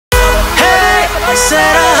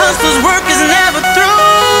Said our hustler's work is never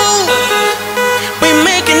through. We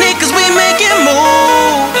making it cause we making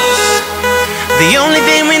moves. The only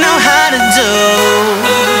thing we know how to do.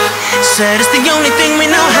 Said it's the only thing we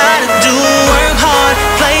know how to do. Work hard,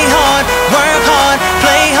 play hard, work hard,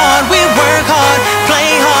 play hard. We work hard,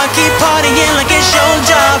 play hard, keep partying like it's your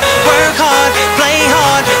job. Work hard, play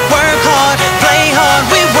hard, work hard, play hard.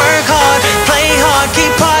 We work hard, play hard,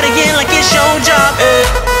 keep partying like it's your job.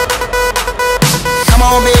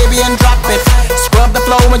 Come on baby and drop it. Scrub the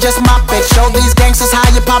floor and just mop it. Show these gangsters how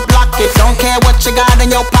you pop lock it. Don't care what you got in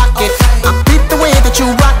your pocket. I beat the way that you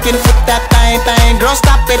rockin'. Flip that thing, girl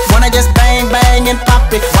stop it. Wanna just bang bang and pop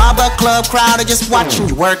it while the club crowd are just watching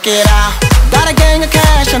you work it out. Got a gang of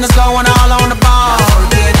cash and it's going all on the ball.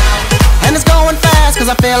 And it's going fast cause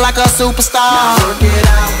I feel like a superstar.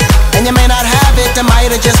 And you may not have it, I might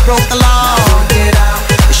have just broke the law.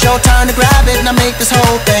 It's your turn to grab it and I make this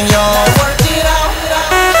whole thing yours. Work it out.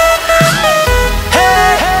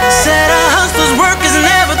 Said our hustler's work is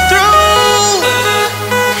never through.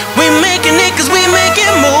 We making it cause we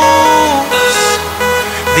making moves.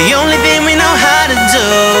 The only thing we know how to do.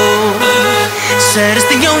 Said it's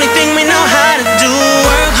the only thing we know how to do.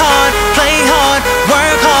 Work hard, play hard,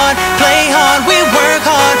 work hard, play hard. We work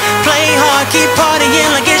hard, play hard, keep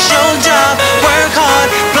partying like it's your job. Work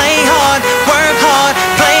hard, play hard, work hard,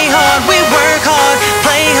 play hard. We work hard,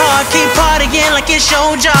 play hard, keep partying like it's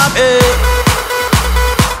your job.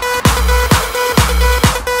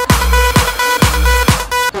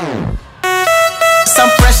 I'm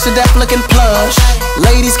fresh to death looking plush.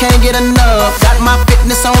 Ladies can't get enough. Got my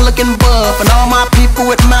fitness on looking buff. And all my people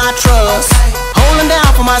with my trust. Holding down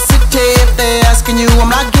for my city. If they're asking you, I'm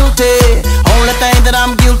not guilty. Only thing that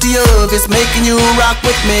I'm guilty of is making you rock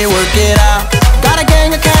with me. Work it out. Got a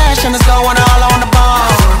gang of cash and it's going all on the ball.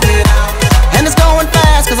 And it's going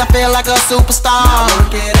fast cause I feel like a superstar.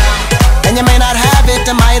 And you may not have it,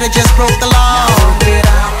 I might have just broke the law.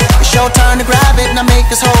 It's your turn to grab it and I make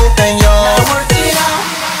this whole thing